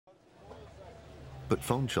But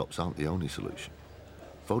phone shops aren't the only solution.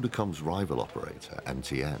 Vodacom's rival operator,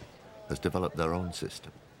 MTN, has developed their own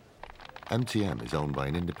system. MTN is owned by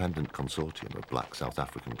an independent consortium of black South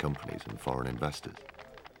African companies and foreign investors.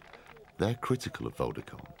 They're critical of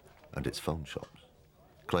Vodacom and its phone shops,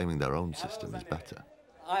 claiming their own system is better.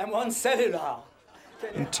 I'm on cellular.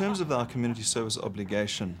 In terms of our community service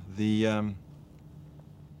obligation, the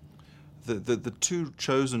two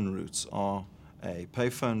chosen routes are a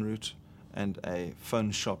payphone route and a phone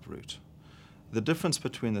shop route. The difference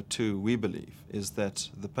between the two, we believe, is that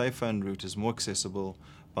the payphone route is more accessible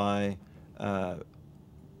by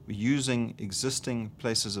using existing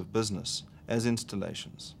places of business as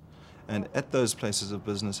installations, and at those places of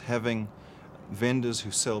business having vendors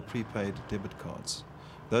who sell prepaid debit cards.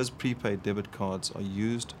 Those prepaid debit cards are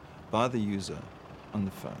used by the user on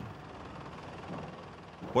the phone.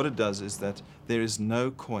 What it does is that there is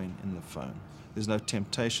no coin in the phone. There's no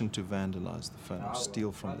temptation to vandalize the phone or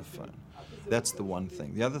steal from the phone. That's the one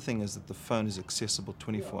thing. The other thing is that the phone is accessible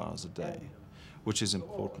 24 hours a day, which is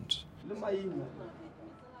important.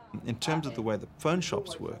 In terms of the way the phone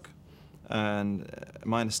shops work, and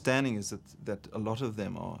my understanding is that a lot of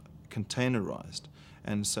them are containerized,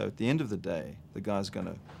 and so at the end of the day, the guy's going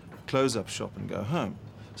to close up shop and go home.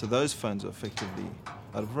 So those phones are effectively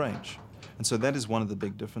out of range. And so that is one of the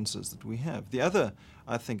big differences that we have. The other,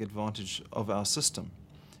 I think, advantage of our system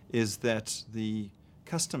is that the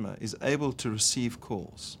customer is able to receive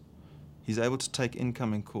calls. He's able to take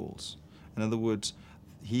incoming calls. In other words,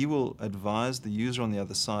 he will advise the user on the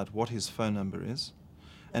other side what his phone number is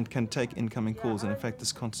and can take incoming calls. And in fact,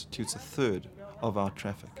 this constitutes a third of our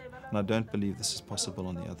traffic. And I don't believe this is possible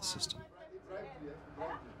on the other system.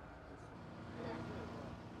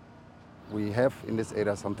 We have in this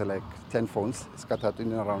area something like 10 phones scattered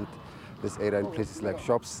in and around this area in places like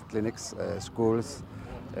shops, clinics, schools,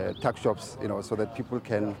 tuck shops, so that people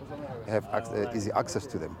can have easy access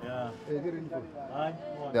to them.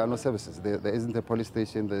 There are no services. There isn't a police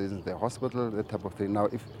station, there isn't a hospital, that type of thing. Now,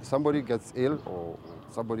 if somebody gets ill or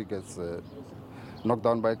somebody gets knocked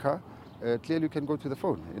down by a car, clearly you can go to the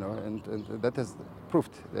phone, and that has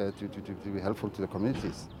proved to be helpful to the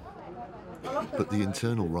communities. But the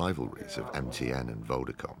internal rivalries of MTN and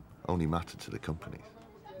Vodacom only matter to the companies.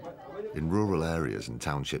 In rural areas and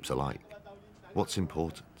townships alike, what's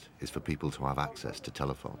important is for people to have access to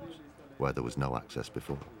telephones where there was no access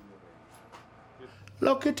before.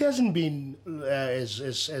 Look, it hasn't been as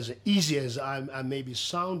easy as I may be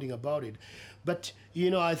sounding about it, but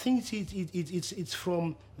I think it's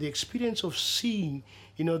from the experience of seeing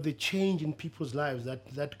the change in people's lives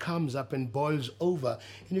that comes up and boils over,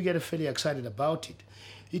 and you get fairly excited about it.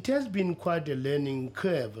 It has been quite a learning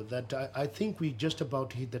curve that I think we just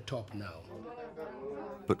about hit the top now.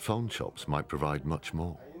 But phone shops might provide much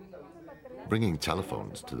more. Bringing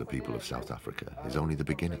telephones to the people of South Africa is only the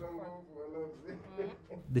beginning.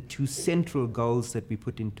 The two central goals that we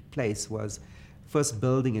put into place was first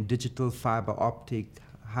building a digital fiber optic,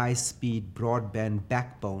 high-speed broadband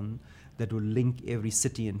backbone that will link every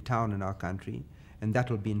city and town in our country, and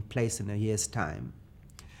that will be in place in a year's time.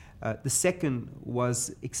 The second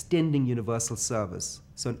was extending universal service,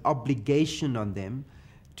 so an obligation on them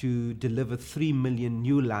to deliver 3 million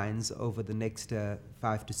new lines over the next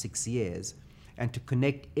 5 to 6 years, and to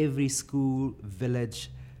connect every school,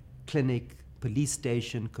 village, clinic, police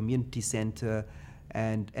station, community center,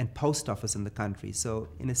 and post office in the country. So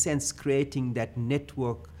in a sense, creating that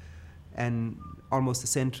network and almost a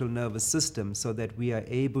central nervous system so that we are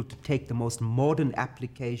able to take the most modern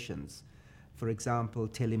applications, for example,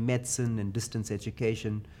 telemedicine and distance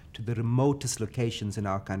education, to the remotest locations in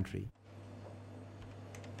our country.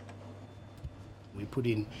 We put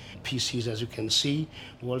in PCs, as you can see.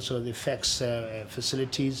 We also have the fax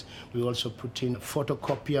facilities. We also put in a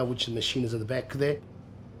photocopier, which the machine is at the back there.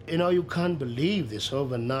 You can't believe this.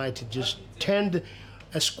 Overnight, it just turned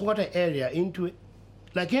a squatter area into,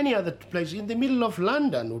 like any other place, in the middle of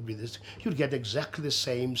London would be this. You'd get exactly the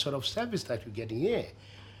same sort of service that you're getting here.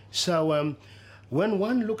 So when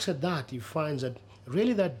one looks at that, he finds that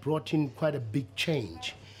really that brought in quite a big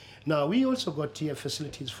change. Now, we also got here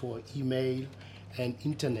facilities for email and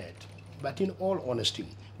internet, but in all honesty,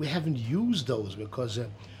 we haven't used those because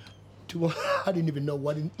I didn't even know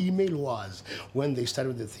what an email was when they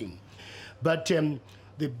started the thing. But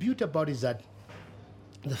the beauty about it is that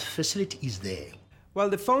the facility is there. Well,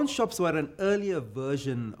 the phone shops were an earlier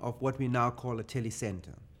version of what we now call a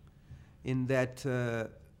telecenter, in that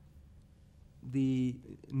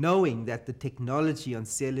knowing that the technology on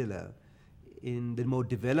cellular in the more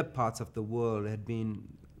developed parts of the world had been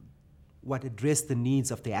what addressed the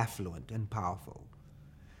needs of the affluent and powerful.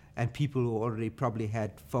 and people who already probably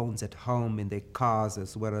had phones at home in their cars,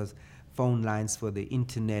 as well as phone lines for the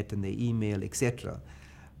internet and the email, etc.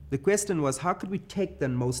 The question was, how could we take the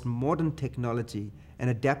most modern technology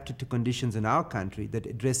and adapt it to conditions in our country that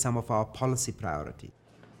address some of our policy priorities?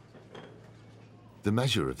 The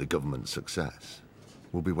measure of the government's success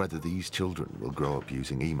will be whether these children will grow up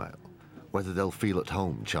using email, whether they'll feel at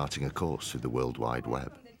home charting a course through the World Wide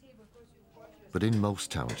Web. But in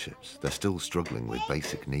most townships, they're still struggling with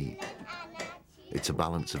basic needs. It's a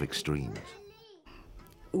balance of extremes.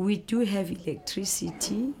 We do have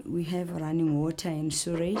electricity, we have running water and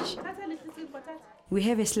sewage. We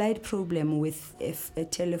have a slight problem with a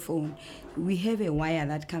telephone. We have a wire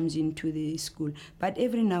that comes into the school, but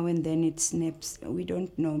every now and then it snaps. We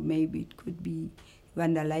don't know, maybe it could be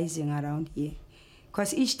vandalizing around here.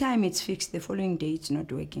 Because each time it's fixed, the following day it's not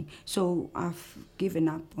working. So I've given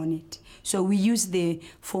up on it. So we use the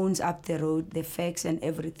phones up the road, the fax and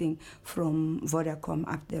everything from Vodacom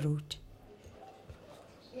up the road.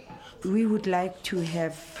 We would like to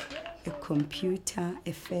have a computer,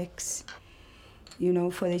 a fax, you know,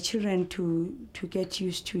 for the children to get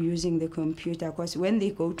used to using the computer. Because when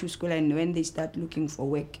they go to school and when they start looking for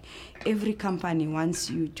work, every company wants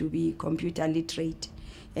you to be computer literate.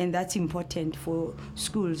 And that's important for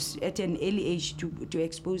schools at an early age to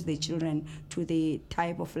expose the children to the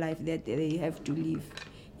type of life that they have to live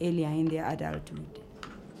earlier in their adulthood.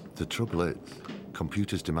 The trouble is,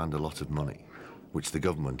 computers demand a lot of money, which the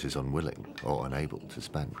government is unwilling or unable to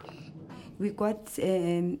spend. We got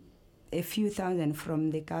a few thousand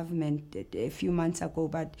from the government a few months ago,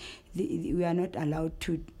 but we are not allowed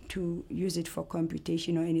to use it for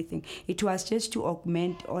computation or anything. It was just to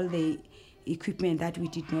augment all the equipment that we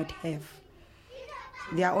did not have.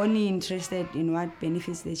 They are only interested in what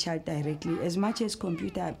benefits the child directly, as much as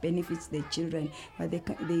computer benefits the children, but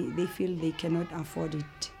they feel they cannot afford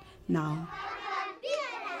it now.